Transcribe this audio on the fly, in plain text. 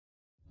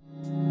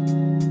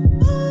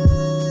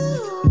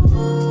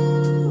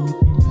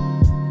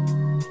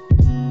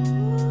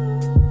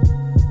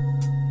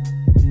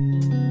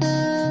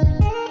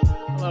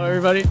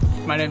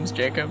my name is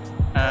Jacob,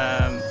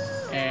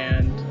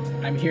 and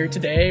I'm here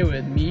today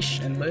with Mish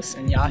and Liz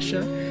and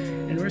Yasha,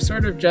 and we're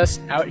sort of just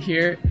out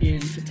here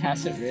in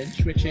Tatasset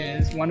Ridge, which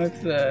is one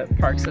of the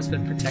parks that's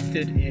been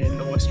protected in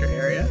the Worcester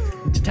area,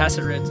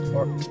 Tatasset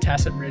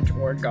Ridge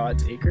or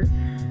God's Acre.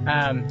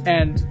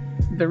 And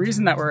the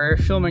reason that we're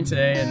filming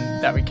today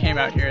and that we came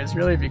out here is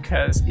really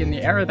because in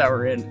the era that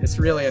we're in, it's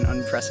really an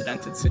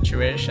unprecedented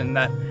situation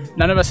that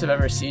none of us have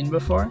ever seen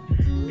before.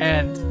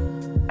 And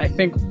I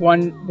think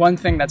one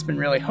thing that's been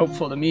really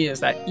hopeful to me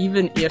is that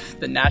even if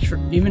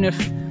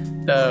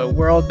the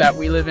world that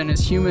we live in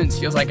as humans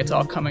feels like it's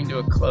all coming to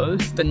a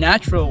close, the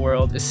natural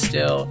world is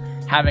still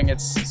having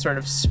its sort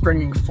of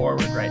springing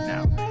forward right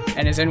now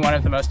and is in one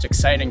of the most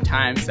exciting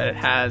times that it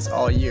has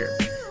all year.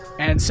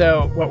 And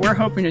so what we're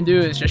hoping to do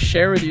is just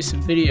share with you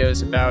some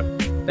videos about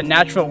the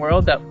natural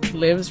world that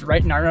lives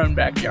right in our own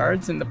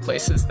backyards in the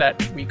places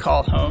that we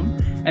call home,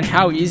 and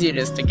how easy it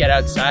is to get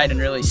outside and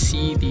really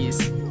see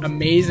these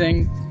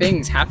amazing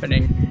things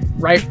happening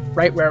right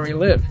where we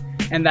live.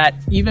 And that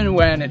even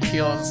when it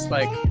feels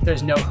like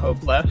there's no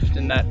hope left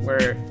and that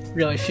we're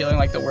really feeling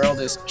like the world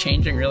is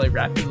changing really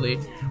rapidly,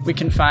 we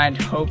can find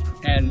hope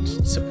and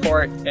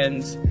support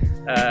and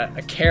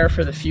a care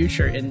for the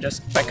future in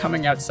just by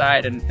coming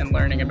outside and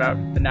learning about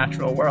the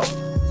natural world.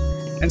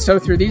 And so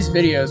through these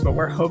videos, what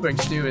we're hoping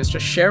to do is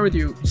just share with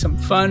you some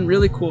fun,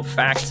 really cool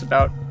facts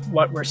about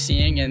what we're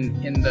seeing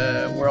in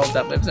the world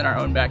that lives in our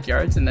own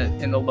backyards, in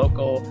the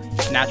local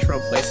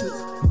natural places.